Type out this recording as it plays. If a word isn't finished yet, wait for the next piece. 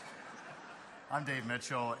I'm Dave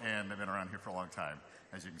Mitchell, and I've been around here for a long time,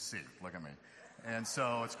 as you can see. Look at me. And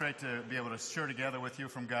so it's great to be able to share together with you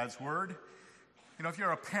from God's Word. You know, if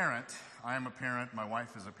you're a parent, I am a parent, my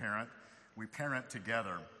wife is a parent, we parent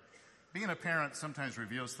together. Being a parent sometimes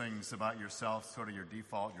reveals things about yourself, sort of your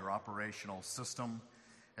default, your operational system.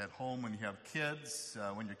 At home, when you have kids,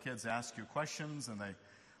 when your kids ask you questions and they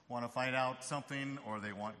want to find out something or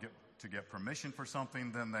they want to get permission for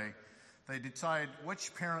something, then they decide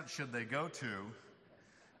which parent should they go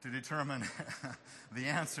to determine the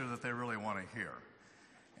answer that they really want to hear.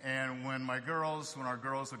 And when our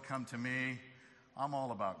girls would come to me, I'm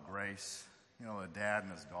all about grace. You know, a dad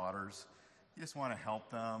and his daughters. You just want to help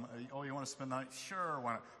them. Oh, you want to spend the night? Sure.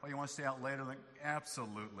 Oh, you want to stay out later?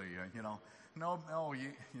 Absolutely. No,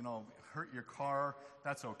 you hurt your car?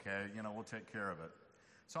 That's okay. We'll take care of it.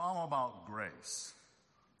 So I'm about grace.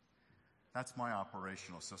 That's my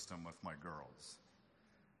operational system with my girls.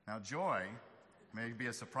 Now, Joy, may be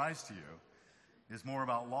a surprise to you, is more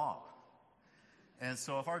about law. And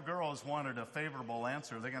so if our girls wanted a favorable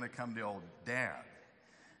answer, they're going to come to old Dad.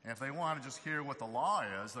 And if they want to just hear what the law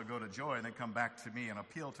is, they'll go to Joy and then come back to me and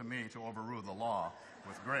appeal to me to overrule the law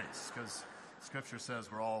with grace. Because Scripture says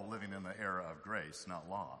we're all living in the era of grace, not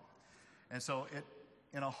law. And so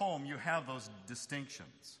in a home, you have those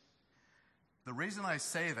distinctions. The reason I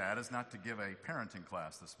say that is not to give a parenting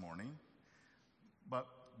class this morning, but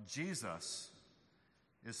Jesus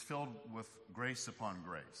is filled with grace upon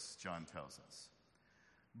grace, John tells us.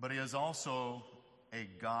 But he is also a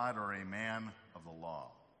God or a man of the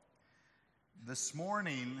law. This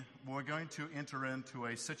morning, we're going to enter into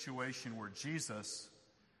a situation where Jesus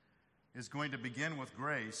is going to begin with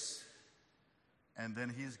grace, and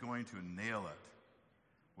then he's going to nail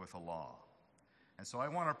it with a law. And so I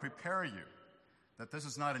want to prepare you that this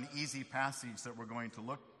is not an easy passage that we're going to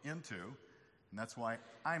look into, and that's why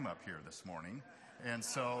I'm up here this morning. And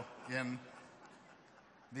so in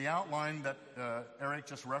the outline that Eric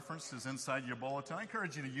just referenced is inside your bulletin. I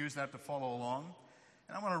encourage you to use that to follow along.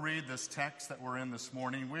 And I want to read this text that we're in this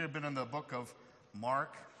morning. We have been in the book of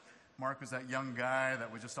Mark. Mark was that young guy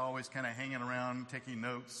that was just always kind of hanging around, taking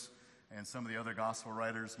notes. And some of the other gospel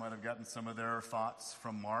writers might have gotten some of their thoughts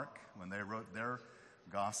from Mark when they wrote their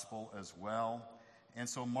gospel as well. And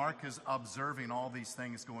so Mark is observing all these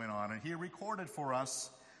things going on. And he recorded for us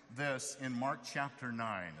this in Mark chapter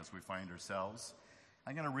 9 as we find ourselves.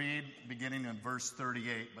 I'm going to read beginning in verse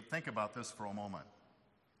 38, but think about this for a moment.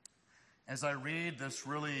 As I read this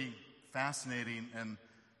really fascinating and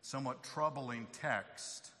somewhat troubling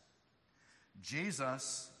text,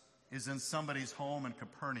 Jesus is in somebody's home in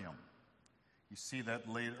Capernaum. You see that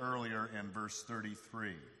earlier in verse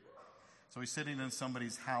 33. So he's sitting in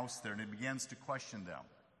somebody's house there, and he begins to question them.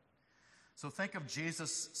 So think of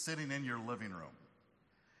Jesus sitting in your living room.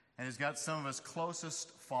 And he's got some of his closest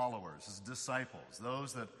followers, his disciples,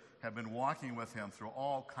 those that have been walking with him through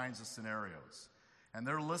all kinds of scenarios. And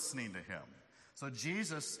they're listening to him. So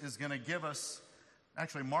Jesus is going to give us,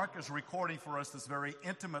 actually Mark is recording for us this very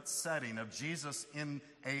intimate setting of Jesus in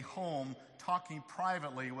a home talking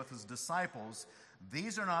privately with his disciples.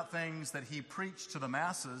 These are not things that he preached to the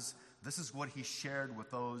masses. This is what he shared with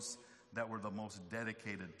those that were the most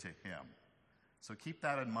dedicated to him. So keep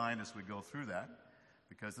that in mind as we go through that,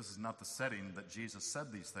 because this is not the setting that Jesus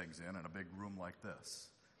said these things in a big room like this.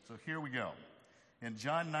 So here we go. In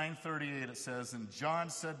John 9:38 it says, "And John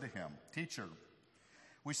said to him, 'Teacher,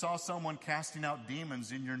 we saw someone casting out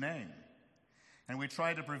demons in your name, and we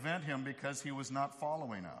tried to prevent him because he was not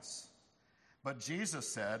following us. But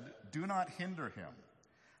Jesus said, "Do not hinder him,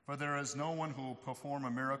 for there is no one who will perform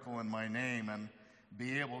a miracle in my name and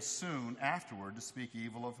be able soon afterward to speak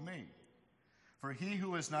evil of me. For he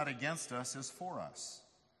who is not against us is for us.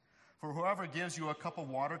 For whoever gives you a cup of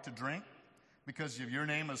water to drink, because of your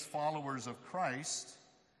name as followers of Christ,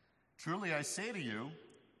 truly I say to you,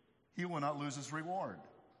 he will not lose his reward.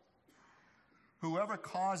 Whoever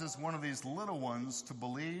causes one of these little ones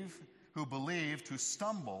who believe to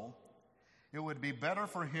stumble, it would be better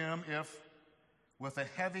for him if, with a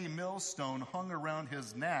heavy millstone hung around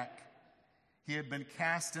his neck, he had been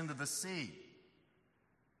cast into the sea.'"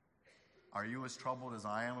 Are you as troubled as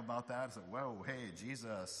I am about that? It's like, whoa, hey,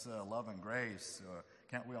 Jesus, love and grace,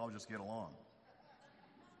 can't we all just get along?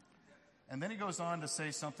 And then he goes on to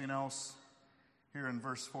say something else here in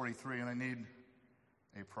verse 43, and I need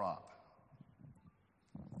a prop.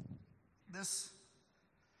 This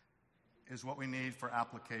is what we need for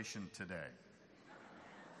application today.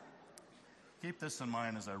 Keep this in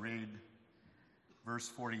mind as I read verse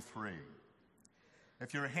 43.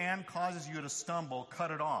 "If your hand causes you to stumble,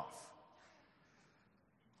 cut it off."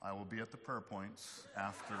 I will be at the prayer points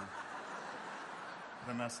after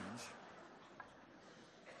the message.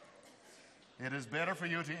 It is better for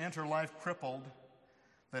you to enter life crippled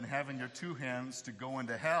than having your two hands to go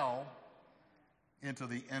into hell, into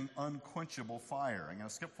the unquenchable fire. I'm going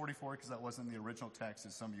to skip 44 because that wasn't the original text,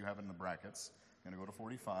 as some of you have it in the brackets. I'm going to go to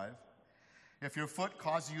 45. If your foot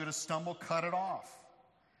causes you to stumble, cut it off.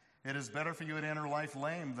 It is better for you to enter life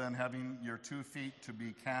lame than having your 2 feet to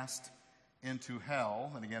be cast into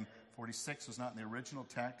hell. And again, 46 was not in the original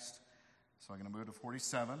text, so I'm going to move to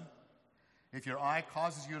 47. If your eye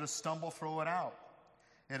causes you to stumble, throw it out.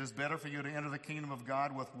 It is better for you to enter the kingdom of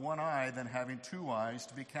God with one eye than having 2 eyes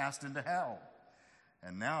to be cast into hell.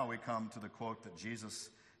 And now we come to the quote that Jesus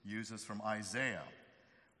uses from Isaiah.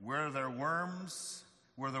 Where the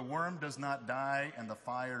worm does not die and the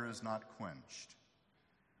fire is not quenched.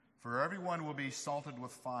 For everyone will be salted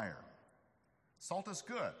with fire. Salt is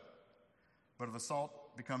good, but if the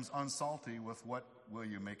salt becomes unsalty, with what will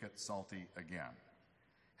you make it salty again?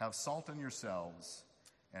 Have salt in yourselves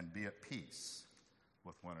and be at peace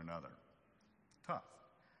with one another. Tough.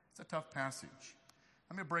 It's a tough passage.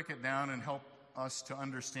 Let me break it down and help us to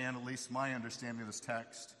understand, at least my understanding of this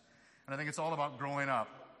text. And I think it's all about growing up.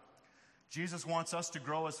 Jesus wants us to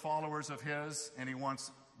grow as followers of his, and he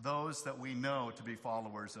wants those that we know to be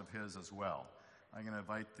followers of his as well. I'm going to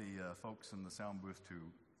invite the folks in the sound booth to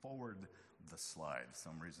forward the slide. For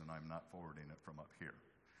some reason I'm not forwarding it from up here.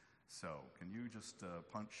 So can you just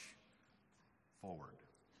punch forward?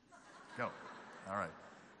 Go. All right.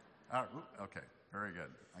 Okay, very good.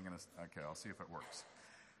 I'll see if it works.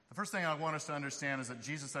 The first thing I want us to understand is that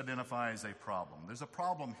Jesus identifies a problem. There's a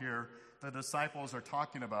problem here the disciples are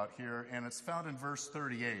talking about here, and it's found in verse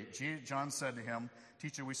 38. John said to him,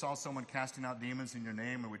 "Teacher, we saw someone casting out demons in your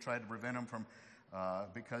name, and we tried to prevent him from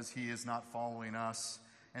because he is not following us."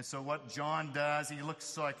 And so what John does, he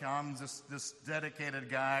looks like I'm this dedicated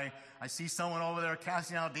guy. I see someone over there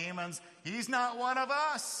casting out demons. He's not one of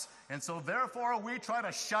us. And so therefore we try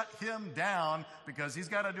to shut him down because he's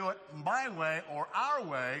got to do it my way or our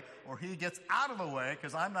way, or he gets out of the way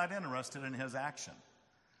because I'm not interested in his action.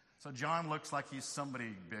 So John looks like he's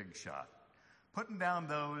somebody big shot, putting down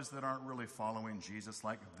those that aren't really following Jesus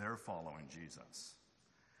like they're following Jesus.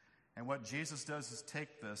 And what Jesus does is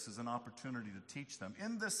take this as an opportunity to teach them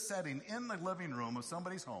in this setting, in the living room of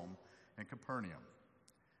somebody's home in Capernaum.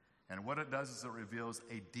 And what it does is it reveals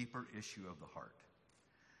a deeper issue of the heart.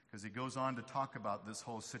 Because he goes on to talk about this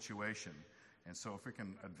whole situation. And so if we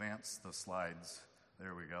can advance the slides,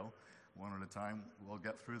 there we go. One at a time, we'll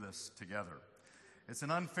get through this together. It's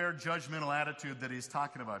an unfair judgmental attitude that he's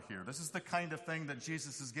talking about here. This is the kind of thing that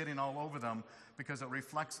Jesus is getting all over them because it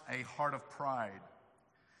reflects a heart of pride.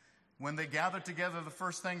 When they gathered together, the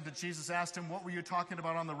first thing that Jesus asked him, "What were you talking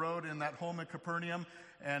about on the road in that home in Capernaum?"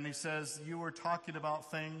 And he says, "You were talking about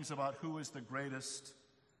things about who is the greatest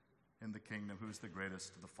in the kingdom, who's the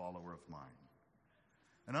greatest, the follower of mine."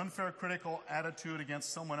 An unfair critical attitude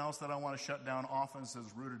against someone else that I want to shut down often is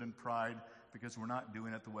rooted in pride because we're not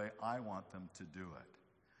doing it the way I want them to do it.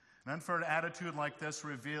 An unfair attitude like this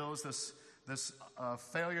reveals this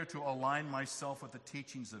failure to align myself with the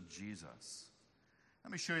teachings of Jesus.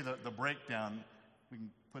 Let me show you the breakdown. We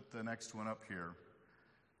can put the next one up here.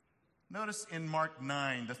 Notice in Mark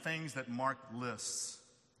 9 the things that Mark lists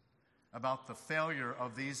about the failure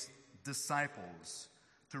of these disciples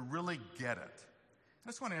to really get it. I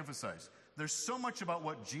just want to emphasize, there's so much about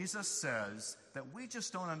what Jesus says that we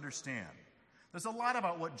just don't understand. There's a lot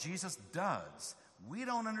about what Jesus does we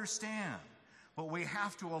don't understand, but we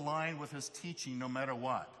have to align with his teaching no matter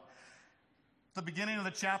what. At the beginning of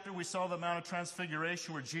the chapter, we saw the Mount of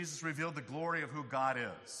Transfiguration where Jesus revealed the glory of who God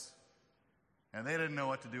is. And they didn't know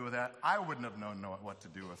what to do with that. I wouldn't have known what to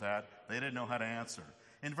do with that. They didn't know how to answer.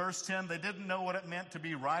 In verse 10, they didn't know what it meant to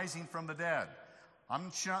be rising from the dead. I'm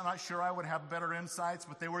not sure I would have better insights,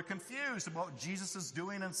 but they were confused about what Jesus is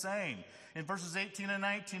doing and saying. In verses 18 and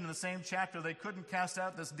 19 in the same chapter, they couldn't cast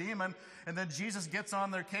out this demon, and then Jesus gets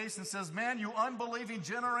on their case and says, "Man, you unbelieving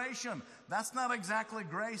generation, that's not exactly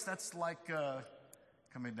grace. That's like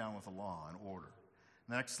coming down with a law and order."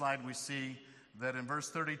 The next slide, we see that in verse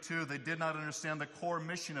 32, they did not understand the core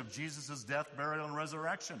mission of Jesus' death, burial, and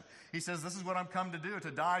resurrection. He says, "This is what I'm come to do, to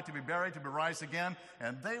die, to be buried, to be rise again."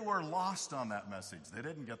 And they were lost on that message. They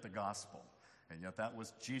didn't get the gospel. And yet that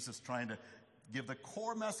was Jesus trying to give the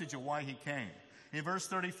core message of why he came. In verse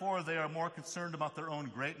 34, they are more concerned about their own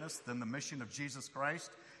greatness than the mission of Jesus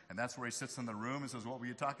Christ. And that's where he sits in the room and says, "What were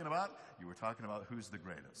you talking about?" "You were talking about who's the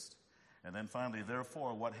greatest." And then finally,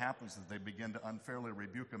 therefore, what happens is they begin to unfairly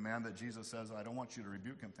rebuke a man that Jesus says, "I don't want you to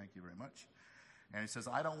rebuke him, thank you very much." And he says,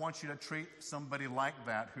 I don't want you to treat somebody like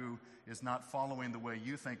that who is not following the way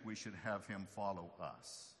you think we should have him follow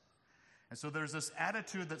us. And so there's this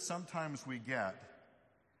attitude that sometimes we get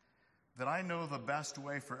that I know the best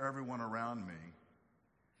way for everyone around me.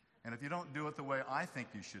 And if you don't do it the way I think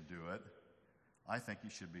you should do it, I think you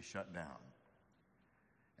should be shut down.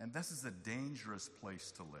 And this is a dangerous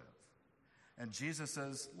place to live. And Jesus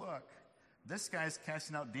says, look, this guy's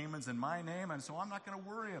casting out demons in my name, and so I'm not going to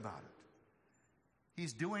worry about it.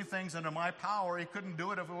 He's doing things under my power. He couldn't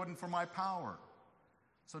do it if it wasn't for my power.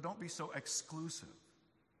 So don't be so exclusive.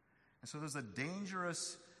 And so there's a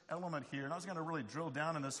dangerous element here. And I was going to really drill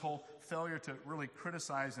down in this whole failure to really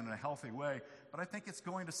criticize in a healthy way. But I think it's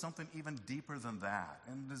going to something even deeper than that.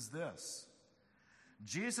 And it is this.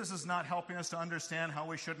 Jesus is not helping us to understand how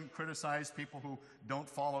we shouldn't criticize people who don't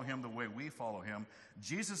follow him the way we follow him.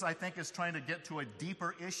 Jesus, I think, is trying to get to a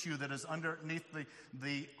deeper issue that is underneath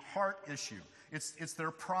the heart issue. It's their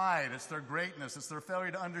pride, it's their greatness, it's their failure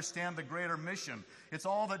to understand the greater mission. It's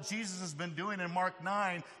all that Jesus has been doing in Mark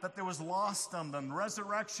 9, that there was lost on them,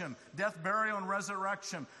 resurrection, death, burial, and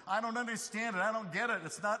resurrection. I don't understand it, I don't get it.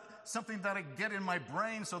 It's not something that I get in my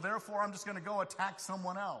brain, so therefore I'm just going to go attack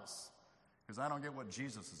someone else. Because I don't get what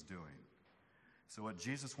Jesus is doing. So what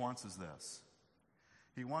Jesus wants is this.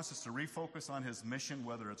 He wants us to refocus on his mission,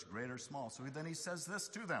 whether it's great or small. So then he says this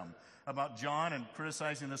to them about John and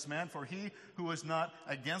criticizing this man. For he who is not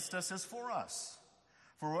against us is for us.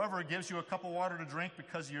 For whoever gives you a cup of water to drink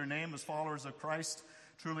because your name is followers of Christ,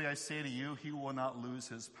 truly I say to you, he will not lose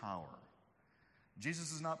his power.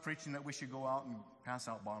 Jesus is not preaching that we should go out and pass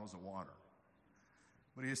out bottles of water.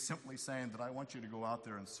 But he is simply saying that I want you to go out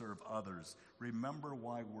there and serve others. Remember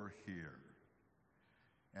why we're here.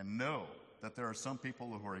 And know that there are some people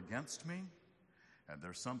who are against me, and there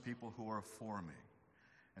are some people who are for me.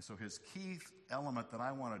 And so his key element that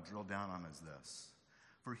I want to drill down on is this.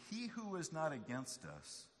 For he who is not against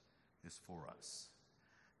us is for us.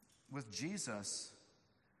 With Jesus,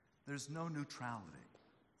 there's no neutrality.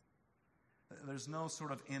 There's no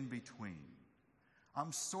sort of in-between.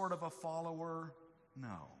 I'm sort of a follower.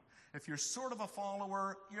 No. If you're sort of a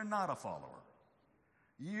follower, you're not a follower.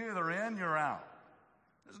 You're either in, you're out.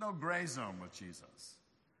 There's no gray zone with Jesus.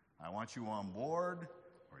 I want you on board,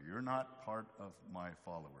 or you're not part of my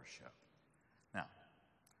followership. Now,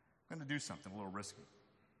 I'm going to do something a little risky.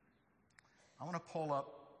 I want to pull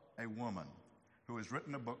up a woman who has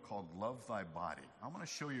written a book called Love Thy Body. I want to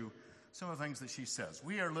show you some of the things that she says.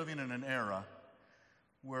 We are living in an era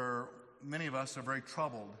where many of us are very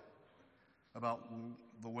troubled about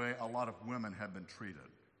the way a lot of women have been treated.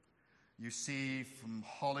 You see from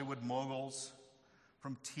Hollywood moguls,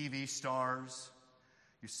 from TV stars,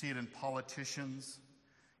 you see it in politicians,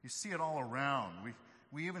 you see it all around.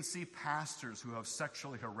 We even see pastors who have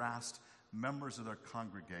sexually harassed members of their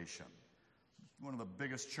congregation. One of the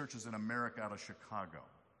biggest churches in America out of Chicago.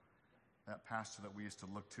 That pastor that we used to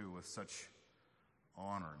look to with such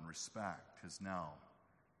honor and respect has now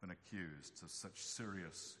been accused of such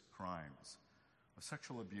serious crimes of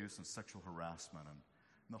sexual abuse and sexual harassment and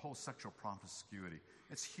the whole sexual promiscuity.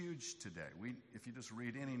 It's huge today. If you just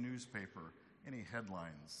read any newspaper, any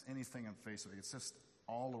headlines, anything on Facebook, it's just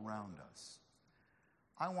all around us.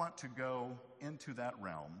 I want to go into that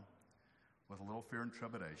realm with a little fear and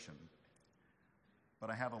trepidation, but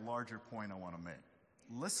I have a larger point I want to make.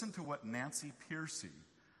 Listen to what Nancy Pearcey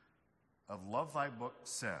of Love Thy Book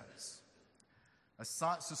says. A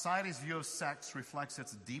society's view of sex reflects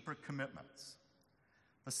its deeper commitments.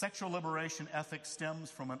 The sexual liberation ethic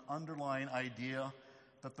stems from an underlying idea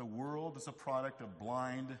that the world is a product of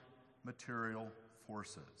blind material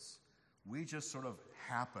forces. We just sort of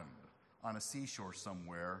happened on a seashore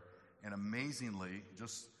somewhere and amazingly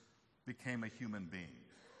just became a human being.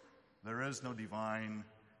 There is no divine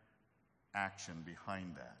action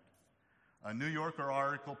behind that. A New Yorker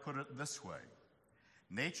article put it this way: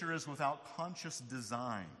 nature is without conscious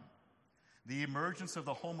design. The emergence of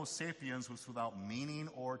the Homo sapiens was without meaning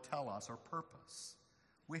or telos or purpose.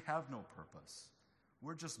 We have no purpose.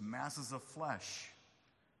 We're just masses of flesh.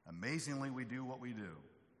 Amazingly, we do what we do.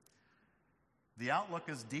 The outlook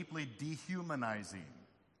is deeply dehumanizing.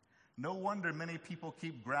 No wonder many people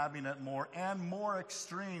keep grabbing at more and more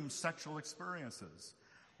extreme sexual experiences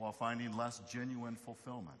while finding less genuine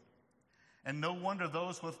fulfillment. And no wonder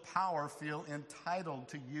those with power feel entitled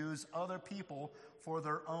to use other people for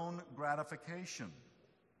their own gratification.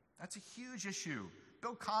 That's a huge issue.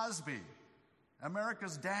 Bill Cosby,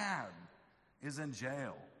 America's dad, is in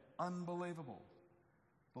jail. Unbelievable.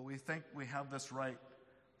 But we think we have this right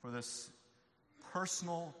for this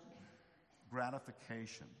personal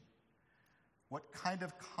gratification. What kind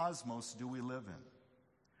of cosmos do we live in?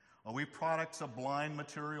 Are we products of blind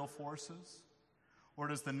material forces? Or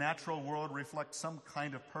does the natural world reflect some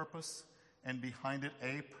kind of purpose, and behind it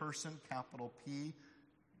a person, capital P,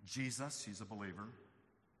 Jesus, he's a believer,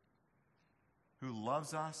 who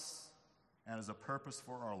loves us and has a purpose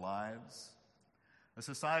for our lives? A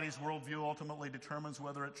society's worldview ultimately determines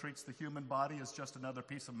whether it treats the human body as just another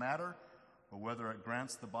piece of matter, or whether it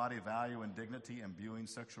grants the body value and dignity, imbuing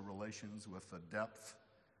sexual relations with the depth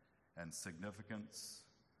and significance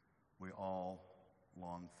we all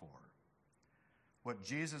long for. What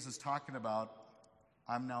Jesus is talking about,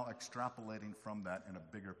 I'm now extrapolating from that in a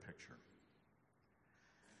bigger picture.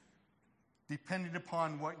 Depending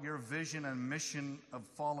upon what your vision and mission of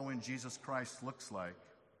following Jesus Christ looks like,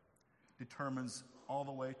 determines all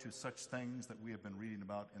the way to such things that we have been reading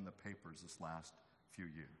about in the papers this last few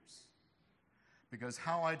years. Because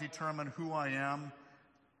how I determine who I am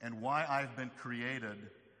and why I've been created,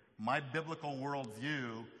 my biblical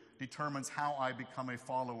worldview determines how I become a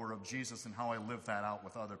follower of Jesus and how I live that out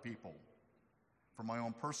with other people. For my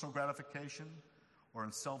own personal gratification or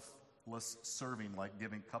in selfless serving, like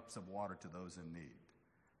giving cups of water to those in need.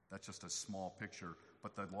 That's just a small picture,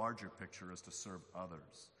 but the larger picture is to serve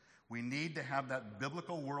others. We need to have that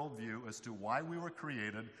biblical worldview as to why we were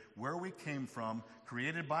created, where we came from,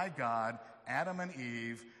 created by God, Adam and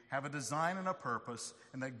Eve, have a design and a purpose,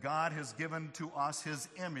 and that God has given to us his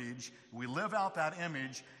image. We live out that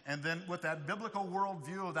image, and then with that biblical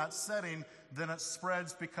worldview of that setting, then it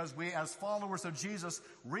spreads because we, as followers of Jesus,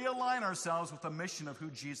 realign ourselves with the mission of who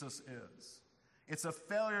Jesus is. It's a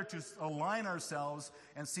failure to align ourselves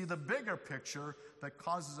and see the bigger picture that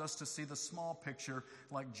causes us to see the small picture,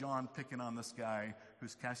 like John picking on this guy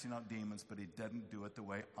who's casting out demons, but he didn't do it the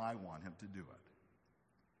way I want him to do it.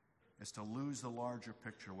 It's to lose the larger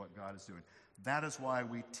picture of what God is doing. That is why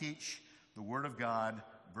we teach the Word of God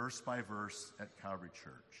verse by verse at Calvary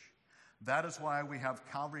Church. That is why we have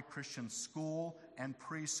Calvary Christian School and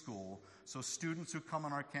Preschool, so students who come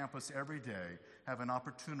on our campus every day have an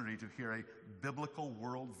opportunity to hear a biblical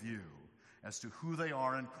worldview as to who they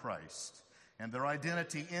are in Christ and their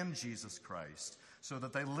identity in Jesus Christ, so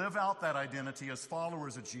that they live out that identity as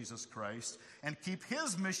followers of Jesus Christ and keep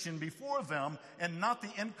his mission before them and not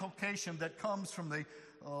the inculcation that comes from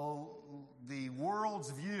the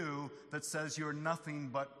world's view that says you're nothing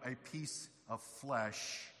but a piece of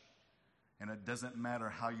flesh and it doesn't matter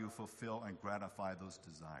how you fulfill and gratify those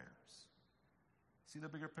desires. See the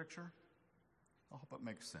bigger picture? I hope it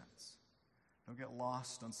makes sense. Don't get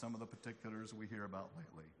lost on some of the particulars we hear about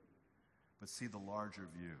lately, but see the larger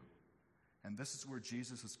view. And this is where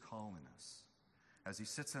Jesus is calling us as he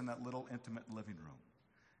sits in that little intimate living room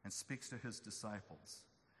and speaks to his disciples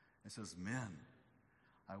and says, men,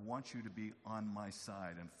 I want you to be on my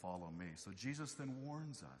side and follow me. So Jesus then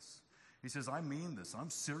warns us. He says, I mean this.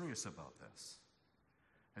 I'm serious about this.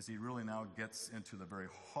 As he really now gets into the very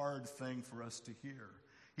hard thing for us to hear.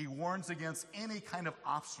 He warns against any kind of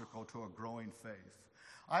obstacle to a growing faith.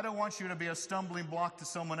 I don't want you to be a stumbling block to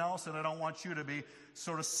someone else, and I don't want you to be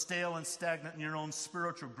sort of stale and stagnant in your own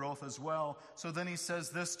spiritual growth as well. So then he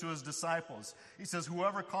says this to his disciples. He says,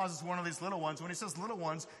 whoever causes one of these little ones, when he says little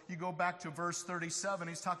ones, you go back to verse 37,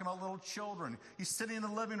 he's talking about little children. He's sitting in the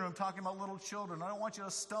living room talking about little children. I don't want you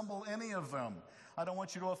to stumble any of them. I don't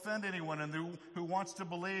want you to offend anyone who wants to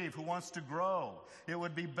believe, who wants to grow. It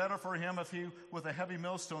would be better for him if he, with a heavy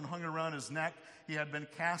millstone hung around his neck, he had been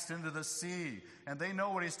cast into the sea. And they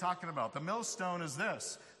know what he's talking about. The millstone is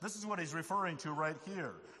this. This is what he's referring to right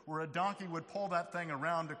here, where a donkey would pull that thing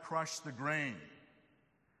around to crush the grain.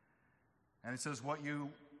 And he says, what you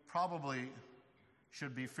probably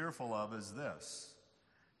should be fearful of is this.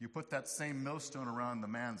 You put that same millstone around the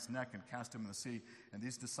man's neck and cast him in the sea, and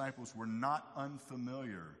these disciples were not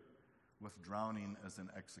unfamiliar with drowning as an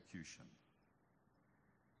execution.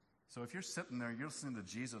 So if you're sitting there, you're listening to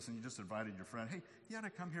Jesus, and you just invited your friend, hey, you ought to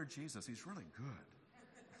come hear Jesus. He's really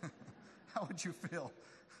good. How would you feel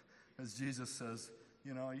as Jesus says,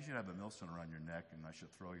 you know, you should have a millstone around your neck, and I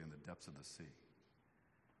should throw you in the depths of the sea?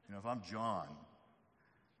 You know, if I'm John,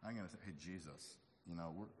 I'm going to say, hey, Jesus, you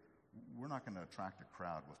know, we're not going to attract a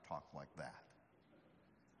crowd with talk like that.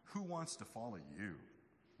 Who wants to follow you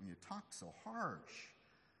when you talk so harsh?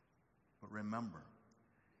 But remember,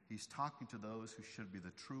 he's talking to those who should be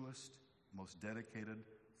the truest, most dedicated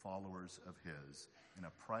followers of his in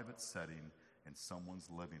a private setting in someone's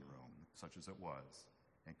living room, such as it was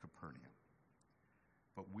in Capernaum.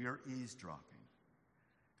 But we are eavesdropping.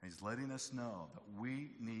 And he's letting us know that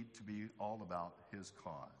we need to be all about his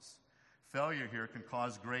cause. Failure here can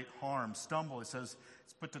cause great harm. Stumble, it says,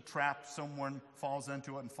 it's put to trap. Someone falls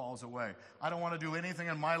into it and falls away. I don't want to do anything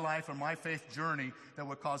in my life or my faith journey that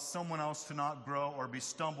would cause someone else to not grow or be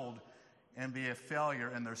stumbled and be a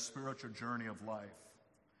failure in their spiritual journey of life.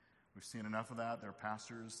 We've seen enough of that. There are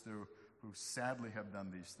pastors who sadly have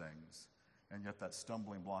done these things, and yet that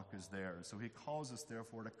stumbling block is there. So he calls us,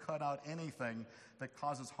 therefore, to cut out anything that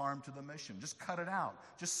causes harm to the mission. Just cut it out.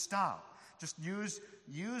 Just stop. Just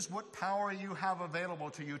use what power you have available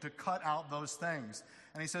to you to cut out those things.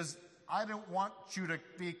 And he says, I don't want you to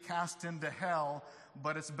be cast into hell,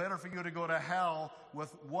 but it's better for you to go to hell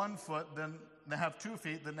with 1 foot than to have 2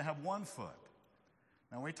 feet than to have 1 foot.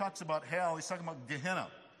 Now, when he talks about hell, he's talking about Gehenna.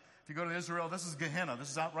 If you go to Israel, this is Gehenna. This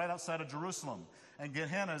is right outside of Jerusalem. And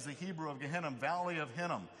Gehenna is the Hebrew of Gehenna, Valley of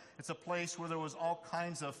Hinnom. It's a place where there was all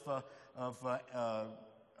kinds of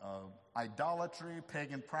idolatry,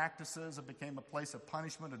 pagan practices. It became a place of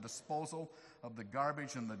punishment, a disposal of the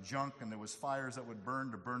garbage and the junk, and there was fires that would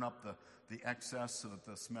burn to burn up the excess so that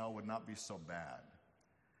the smell would not be so bad.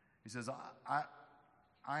 He says,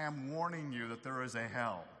 I am warning you that there is a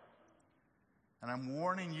hell. And I'm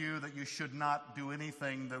warning you that you should not do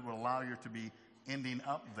anything that will allow you to be ending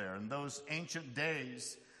up there. In those ancient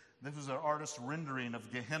days, this was an artist's rendering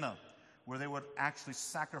of Gehenna, where they would actually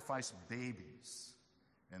sacrifice babies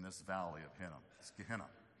in this valley of Hinnom. It's Gehenna.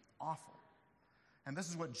 Awful. And this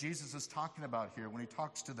is what Jesus is talking about here when he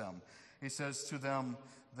talks to them. He says to them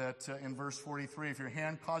that in verse 43, if your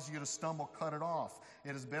hand causes you to stumble, cut it off.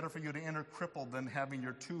 It is better for you to enter crippled than having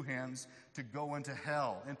your 2 hands to go into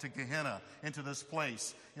hell, into Gehenna, into this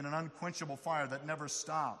place, in an unquenchable fire that never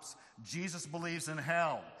stops. Jesus believes in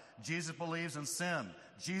hell. Jesus believes in sin.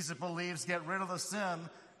 Jesus believes get rid of the sin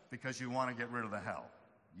because you want to get rid of the hell.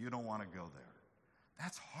 You don't want to go there.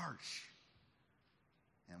 That's harsh.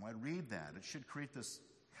 And when I read that, it should create this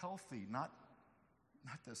healthy, not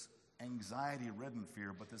this anxiety-ridden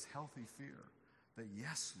fear, but this healthy fear that,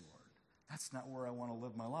 yes, Lord, that's not where I want to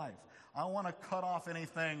live my life. I want to cut off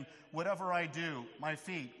anything, whatever I do, my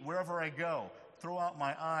feet, wherever I go, throw out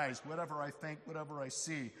my eyes, whatever I think, whatever I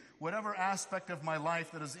see, whatever aspect of my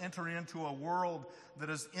life that is entering into a world that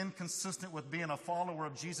is inconsistent with being a follower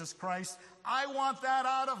of Jesus Christ. I want that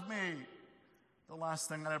out of me. The last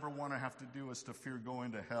thing I ever want to have to do is to fear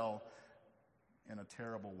going to hell in a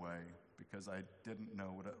terrible way because I didn't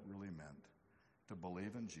know what it really meant to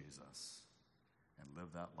believe in Jesus and live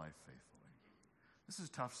that life faithfully. This is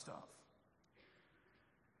tough stuff.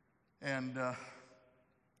 And I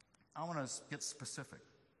want to get specific.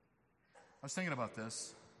 I was thinking about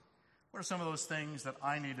this. What are some of those things that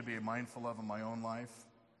I need to be mindful of in my own life?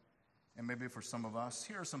 And maybe for some of us,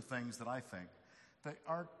 here are some things that I think that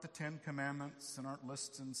aren't the 10 Commandments and aren't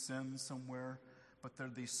listed in sin somewhere, but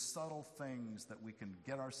they're these subtle things that we can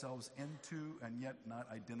get ourselves into and yet not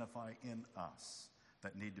identify in us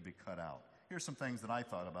that need to be cut out. Here's some things that I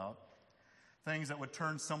thought about. Things that would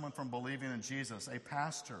turn someone from believing in Jesus. A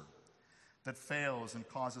pastor that fails and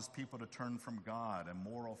causes people to turn from God, a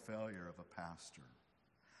moral failure of a pastor.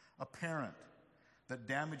 A parent that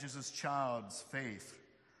damages his child's faith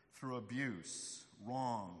through abuse,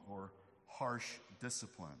 wrong, or harsh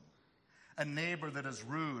discipline. A neighbor that is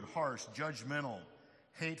rude, harsh, judgmental,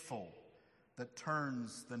 hateful, that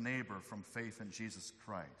turns the neighbor from faith in Jesus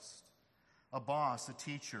Christ. A boss, a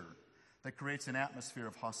teacher, that creates an atmosphere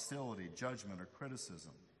of hostility, judgment, or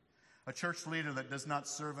criticism. A church leader that does not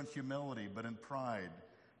serve in humility, but in pride,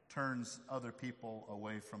 turns other people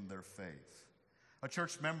away from their faith. A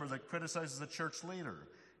church member that criticizes the church leader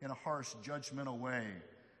in a harsh, judgmental way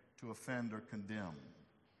to offend or condemn.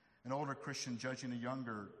 An older Christian judging a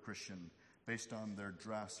younger Christian based on their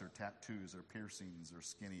dress or tattoos or piercings or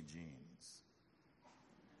skinny jeans.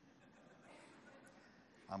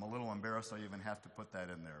 I'm a little embarrassed I even have to put that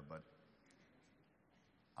in there, but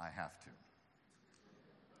I have to.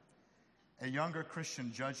 A younger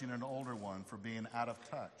Christian judging an older one for being out of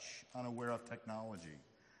touch, unaware of technology,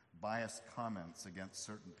 biased comments against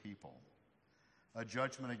certain people. A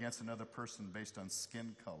judgment against another person based on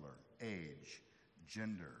skin color, age,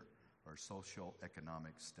 gender, or social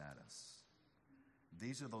economic status.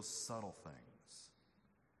 These are those subtle things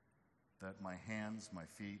that my hands, my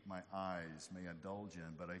feet, my eyes may indulge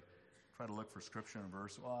in, but I try to look for scripture and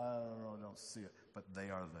verse. Well, I don't see it, but they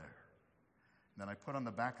are there. And then I put on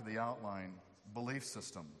the back of the outline belief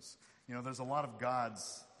systems. You know, there's a lot of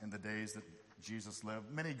gods in the days that Jesus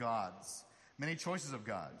lived. Many gods, many choices of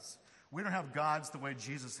gods. We don't have gods the way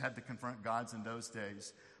Jesus had to confront gods in those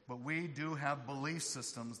days, but we do have belief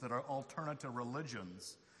systems that are alternative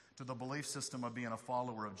religions to the belief system of being a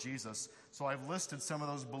follower of Jesus. So I've listed some of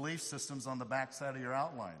those belief systems on the back side of your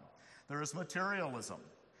outline. There is materialism.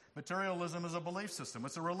 Materialism is a belief system.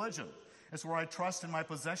 It's a religion. It's where I trust in my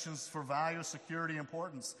possessions for value, security,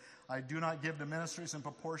 importance. I do not give to ministries in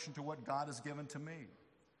proportion to what God has given to me.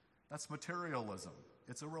 That's materialism.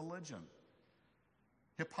 It's a religion.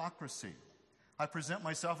 Hypocrisy. I present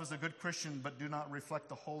myself as a good Christian, but do not reflect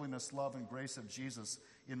the holiness, love, and grace of Jesus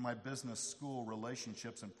in my business, school,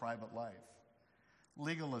 relationships, and private life.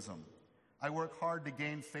 Legalism. I work hard to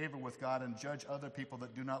gain favor with God and judge other people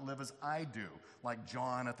that do not live as I do, like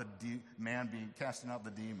John at the man being casting out the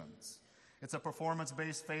demons. It's a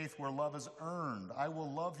performance-based faith where love is earned. I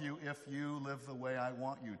will love you if you live the way I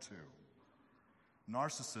want you to.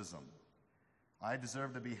 Narcissism. I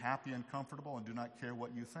deserve to be happy and comfortable and do not care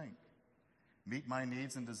what you think. Meet my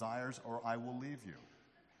needs and desires or I will leave you.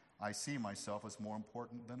 I see myself as more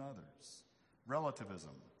important than others.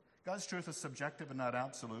 Relativism. God's truth is subjective and not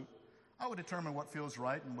absolute. I would determine what feels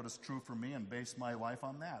right and what is true for me and base my life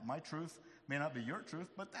on that. My truth may not be your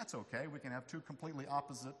truth, but that's okay. We can have two completely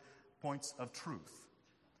opposite points of truth.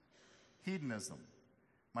 Hedonism.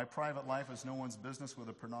 My private life is no one's business with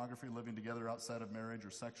a pornography, living together outside of marriage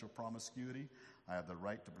or sexual promiscuity. I have the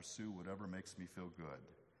right to pursue whatever makes me feel good.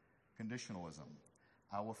 Conditionalism.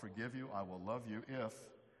 I will forgive you, I will love you if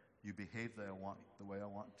you behave the way I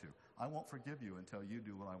want to. I won't forgive you until you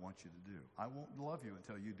do what I want you to do. I won't love you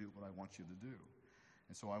until you do what I want you to do.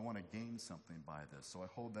 And so I want to gain something by this. So I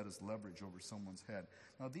hold that as leverage over someone's head.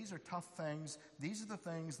 Now, these are tough things. These are the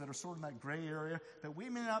things that are sort of in that gray area that we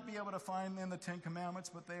may not be able to find in the Ten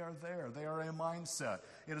Commandments, but they are there. They are a mindset.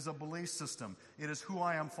 It is a belief system. It is who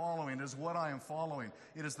I am following. It is what I am following.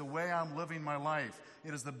 It is the way I'm living my life.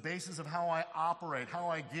 It is the basis of how I operate, how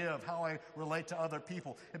I give, how I relate to other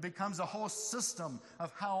people. It becomes a whole system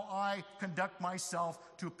of how I conduct myself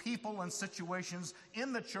to people and situations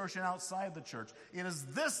in the church and outside the church. It is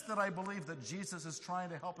this that I believe that Jesus is trying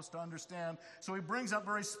to help us to understand. So he brings up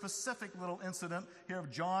very specific little incident here of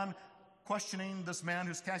John questioning this man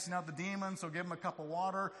who's casting out the demons, so give him a cup of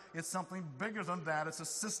water. It's something bigger than that. It's a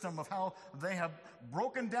system of how they have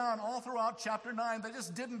broken down all throughout chapter 9. They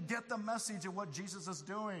just didn't get the message of what Jesus is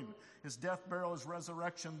doing. His death, burial, his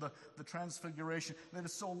resurrection, the transfiguration. That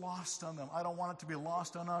is so lost on them. I don't want it to be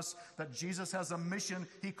lost on us that Jesus has a mission.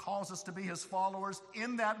 He calls us to be his followers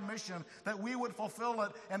in that mission, that we would fulfill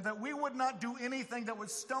it, and that we would not do anything that would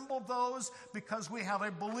stumble those because we have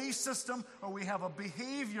a belief system or we have a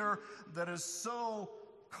behavior that is so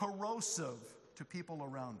corrosive to people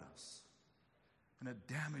around us. And it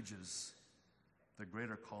damages the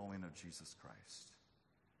greater calling of Jesus Christ.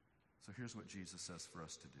 So here's what Jesus says for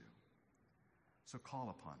us to do. So call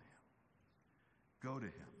upon him. Go to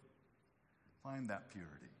him. Find that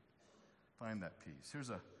purity. Find that peace. Here's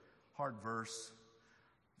a hard verse.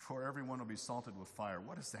 For everyone will be salted with fire.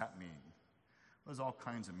 What does that mean? There's all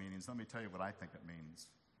kinds of meanings. Let me tell you what I think it means.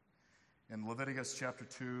 In Leviticus chapter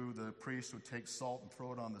 2, the priest would take salt and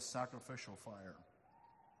throw it on the sacrificial fire.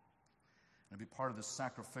 And be part of the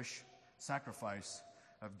sacrifice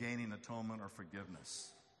of gaining atonement or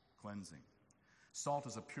forgiveness, cleansing. Salt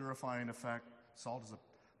is a purifying effect. Salt is a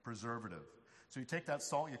preservative. So you take that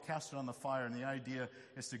salt, you cast it on the fire, and the idea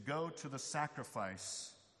is to go to the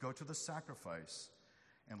sacrifice,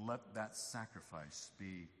 and let that sacrifice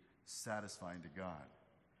be satisfying to God.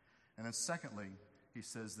 And then secondly, he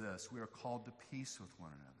says this, we are called to peace with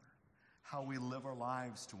one another, how we live our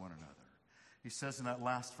lives to one another. He says in that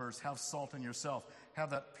last verse, have salt in yourself,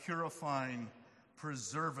 have that purifying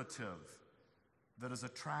preservative that is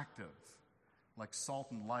attractive, like salt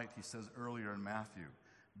and light, he says earlier in Matthew.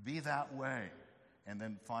 Be that way, and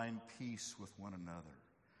then find peace with one another.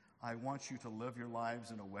 I want you to live your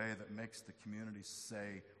lives in a way that makes the community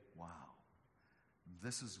say, wow,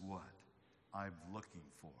 this is what I'm looking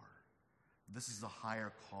for. This is a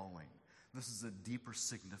higher calling. This is a deeper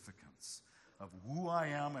significance of who I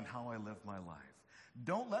am and how I live my life.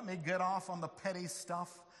 Don't let me get off on the petty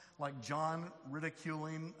stuff like John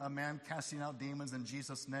ridiculing a man casting out demons in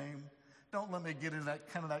Jesus' name. Don't let me get into that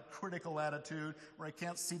kind of that critical attitude where I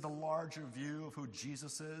can't see the larger view of who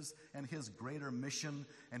Jesus is and his greater mission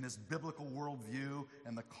and his biblical worldview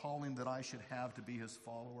and the calling that I should have to be his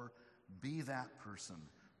follower. Be that person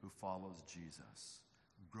who follows Jesus.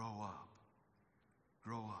 Grow up.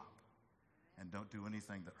 Grow up. And don't do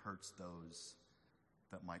anything that hurts those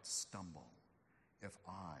that might stumble if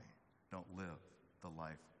I don't live the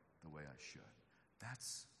life the way I should.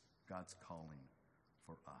 That's God's calling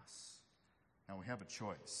for us. Now we have a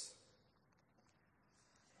choice.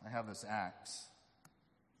 I have this axe.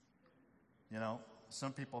 You know,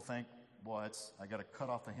 some people think, boy, I got to cut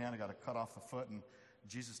off the hand, I got to cut off the foot, and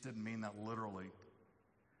Jesus didn't mean that literally.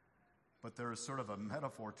 But there is sort of a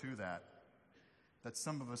metaphor to that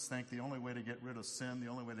some of us think the only way to get rid of sin, the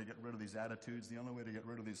only way to get rid of these attitudes, the only way to get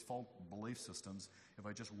rid of these false belief systems, if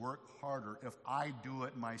I just work harder, if I do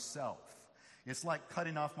it myself. It's like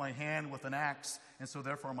cutting off my hand with an axe, and so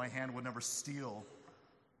therefore my hand would never steal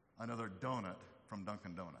another donut from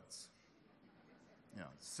Dunkin' Donuts. You know,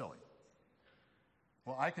 it's silly.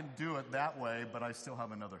 Well, I can do it that way, but I still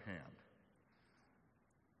have another hand.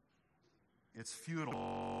 It's futile.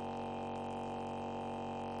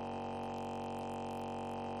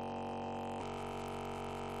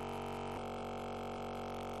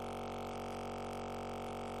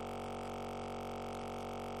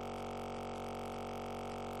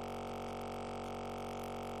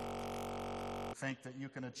 Think that you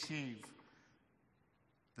can achieve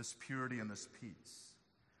this purity and this peace.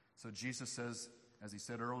 So Jesus says, as he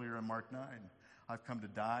said earlier in Mark 9, I've come to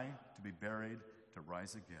die, to be buried, to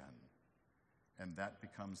rise again. And that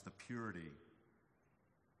becomes the purity,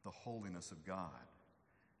 the holiness of God,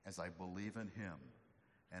 as I believe in him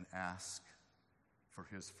and ask for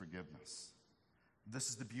his forgiveness. This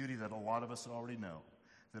is the beauty that a lot of us already know,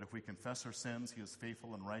 that if we confess our sins, he is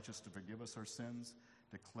faithful and righteous to forgive us our sins,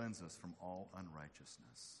 to cleanse us from all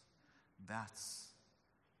unrighteousness. That's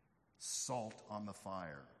salt on the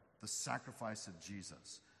fire, the sacrifice of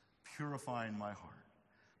Jesus, purifying my heart,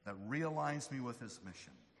 that realigns me with his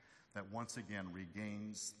mission, that once again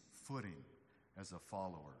regains footing as a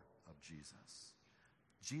follower of Jesus.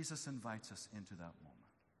 Jesus invites us into that moment.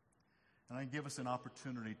 And I give us an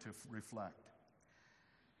opportunity to reflect.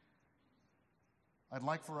 I'd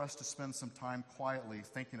like for us to spend some time quietly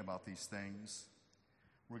thinking about these things.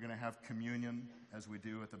 We're going to have communion, as we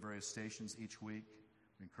do at the various stations each week.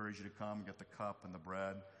 We encourage you to come, get the cup and the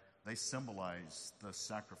bread. They symbolize the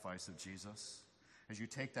sacrifice of Jesus. As you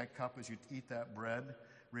take that cup, as you eat that bread,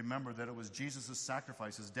 remember that it was Jesus'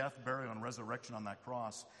 sacrifice, his death, burial, and resurrection on that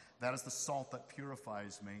cross. That is the salt that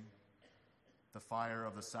purifies me. The fire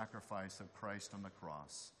of the sacrifice of Christ on the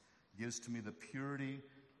cross gives to me the purity,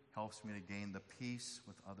 helps me to gain the peace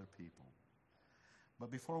with other people.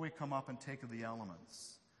 But before we come up and take of the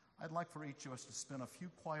elements, I'd like for each of us to spend a few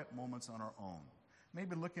quiet moments on our own.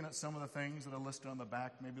 Maybe looking at some of the things that are listed on the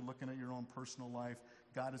back, maybe looking at your own personal life.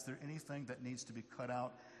 God, is there anything that needs to be cut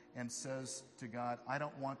out? And says to God, I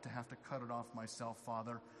don't want to have to cut it off myself,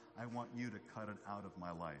 Father. I want you to cut it out of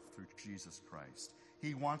my life through Jesus Christ.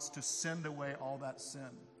 He wants to send away all that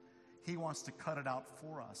sin. He wants to cut it out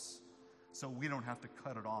for us so we don't have to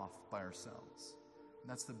cut it off by ourselves. And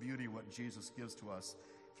that's the beauty of what Jesus gives to us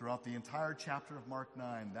throughout the entire chapter of Mark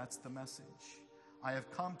 9. That's the message. I have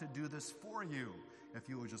come to do this for you if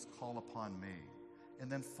you will just call upon me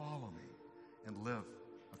and then follow me and live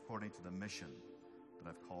according to the mission that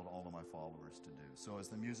I've called all of my followers to do. So as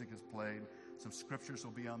the music is played, some scriptures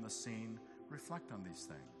will be on the scene. Reflect on these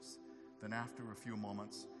things. Then after a few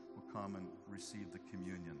moments, we'll come and receive the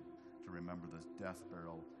communion to remember the death,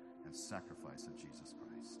 burial, and sacrifice of Jesus Christ.